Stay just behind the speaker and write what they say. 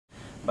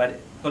But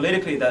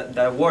politically,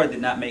 the war did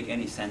not make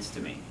any sense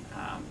to me.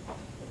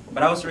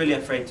 But I was really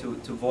afraid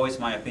to voice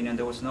my opinion.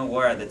 There was no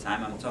war at the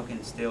time. I'm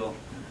talking still,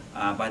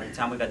 by the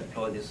time we got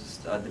deployed, this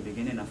was at the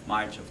beginning of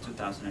March of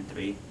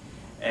 2003.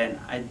 And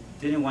I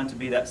didn't want to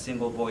be that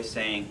single voice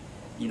saying,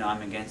 you know,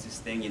 I'm against this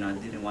thing. You know, I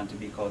didn't want to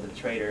be called a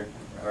traitor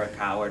or a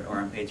coward or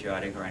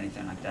unpatriotic or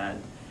anything like that.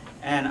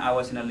 And I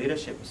was in a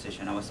leadership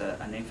position. I was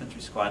an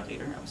infantry squad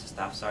leader. I was a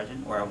staff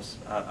sergeant, or I was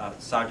a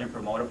sergeant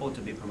promotable to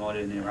be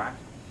promoted in Iraq.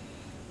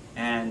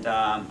 And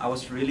I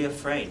was really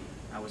afraid.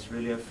 I was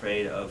really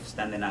afraid of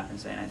standing up and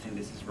saying, I think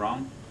this is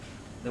wrong.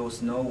 There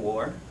was no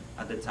war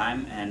at the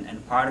time,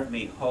 and part of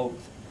me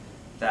hoped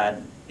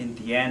that in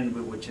the end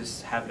we would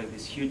just have like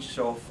this huge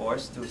show of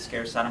force to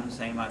scare Saddam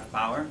Hussein out of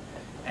power,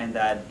 and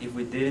that if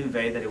we did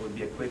invade, that it would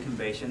be a quick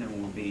invasion and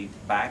we would be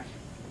back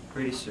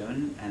pretty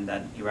soon, and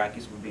that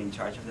Iraqis would be in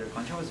charge of their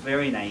country. I was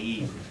very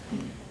naive.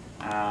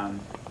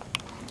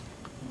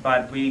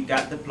 But we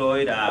got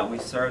deployed. We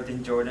served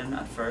in Jordan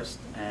at first,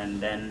 and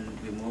then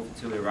we moved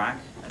to Iraq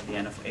at the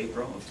end of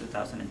April of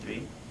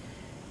 2003.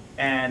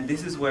 And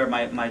this is where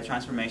my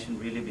transformation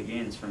really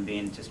begins, from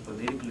being just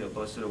politically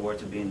opposed to the war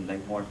to being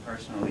like more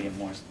personally and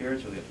more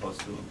spiritually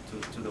opposed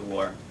to the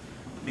war.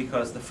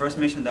 Because the first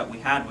mission that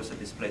we had was at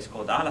this place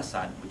called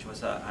Al-Assad, which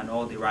was an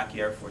old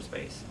Iraqi Air Force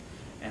base.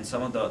 And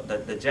some of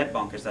the jet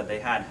bunkers that they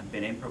had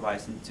been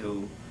improvised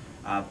into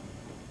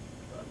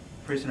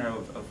prisoner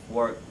of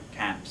war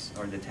camps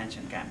or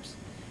detention camps.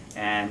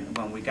 And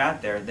when we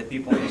got there, the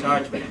people in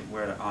charge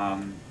were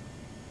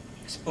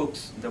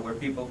spooks. There were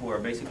people who are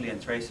basically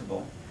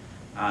untraceable.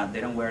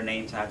 They don't wear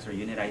name tags or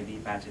unit ID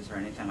patches or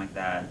anything like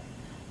that.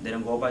 They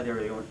don't go by their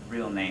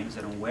real names.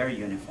 They don't wear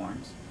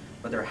uniforms.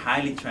 But they're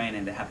highly trained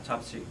and they have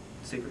top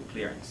secret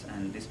clearance.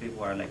 And these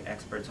people are like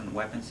experts on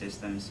weapon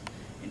systems,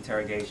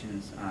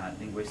 interrogations,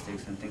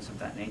 linguistics, and things of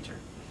that nature.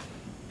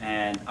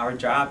 And our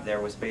job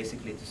there was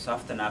basically to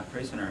soften up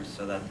prisoners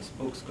so that the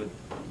spooks could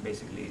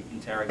basically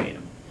interrogate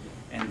them.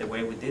 And the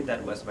way we did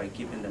that was by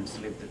keeping them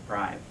sleep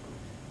deprived.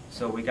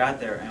 So we got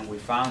there and we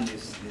found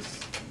these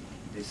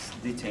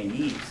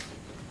detainees.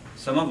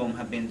 Some of them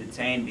have been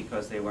detained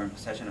because they were in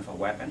possession of a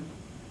weapon.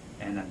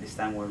 And at this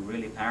time we were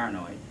really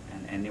paranoid,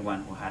 and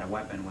anyone who had a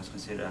weapon was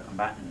considered a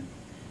combatant.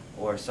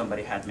 Or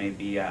somebody had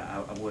maybe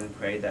a wooden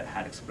crate that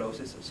had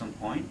explosives at some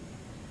point.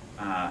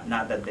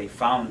 Not that they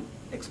found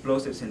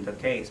explosives in the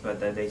case, but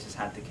that they just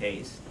had the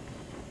case.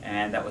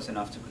 And that was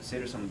enough to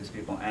consider some of these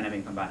people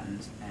enemy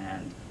combatants.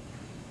 And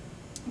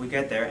we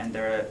get there, and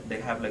they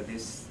have like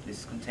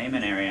this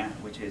containment area,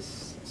 which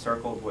is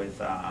circled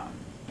with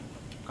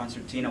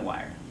concertina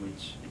wire,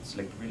 which it's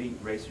like really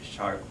razor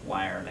sharp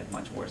wire, like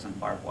much worse than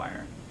barbed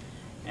wire.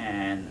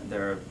 And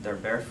they're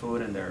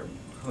barefoot and they're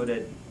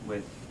hooded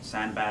with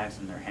sandbags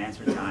and their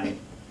hands are tied.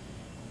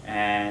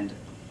 And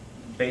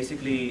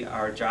basically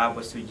our job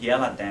was to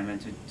yell at them and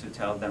to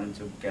tell them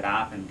to get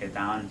up and get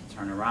down, to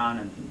turn around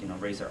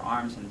and raise their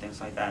arms and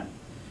things like that.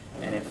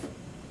 And if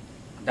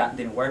that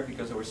didn't work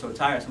because they were so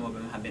tired, some of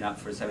them had been up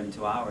for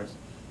 72 hours,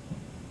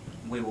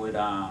 we would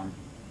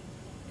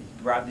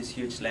grab this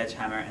huge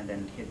sledgehammer and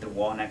then hit the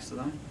wall next to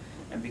them.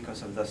 And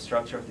because of the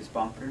structure of these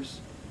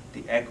bunkers,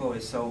 the echo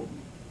is so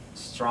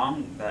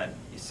strong that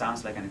it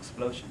sounds like an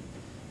explosion.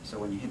 So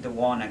when you hit the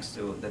wall next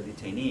to the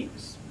detainee,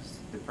 who's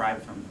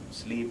deprived from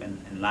sleep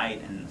and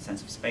light and a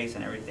sense of space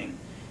and everything,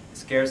 it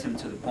scares him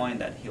to the point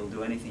that he'll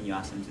do anything you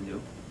ask him to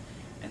do.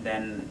 And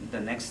then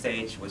the next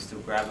stage was to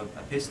grab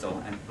a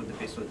pistol and put the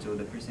pistol to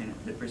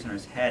the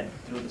prisoner's head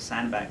through the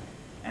sandbag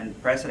and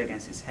press it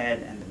against his head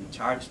and then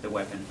charge the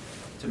weapon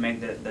to make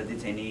the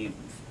detainee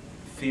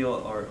feel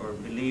or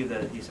believe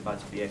that he's about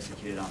to be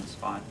executed on the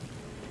spot.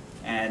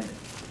 And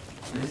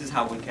this is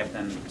how we kept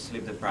them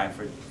sleep deprived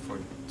for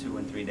 2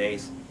 and 3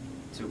 days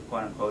to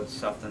quote unquote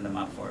soften them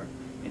up for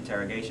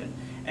interrogation.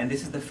 And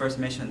this is the first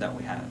mission that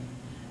we have.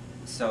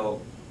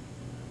 So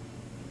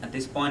at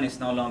this point it's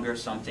no longer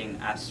something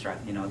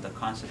abstract, the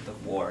concept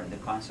of war, the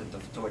concept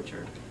of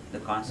torture, the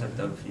concept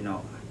of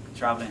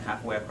traveling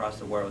halfway across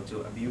the world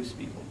to abuse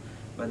people.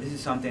 But this is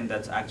something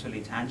that's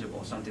actually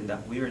tangible, something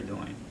that we are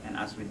doing. And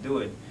as we do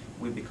it,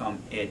 we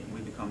become it.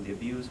 We become the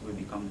abuse, we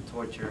become the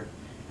torture,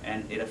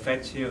 and it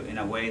affects you in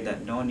a way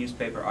that no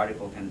newspaper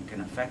article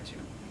can affect you,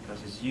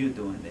 because it's you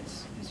doing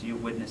this, it's you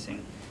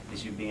witnessing,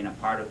 it's you being a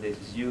part of this,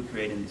 it's you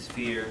creating this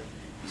fear,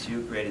 it's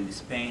you creating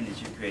this pain,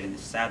 it's you creating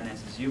this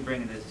sadness, it's you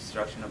bringing this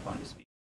destruction upon this people.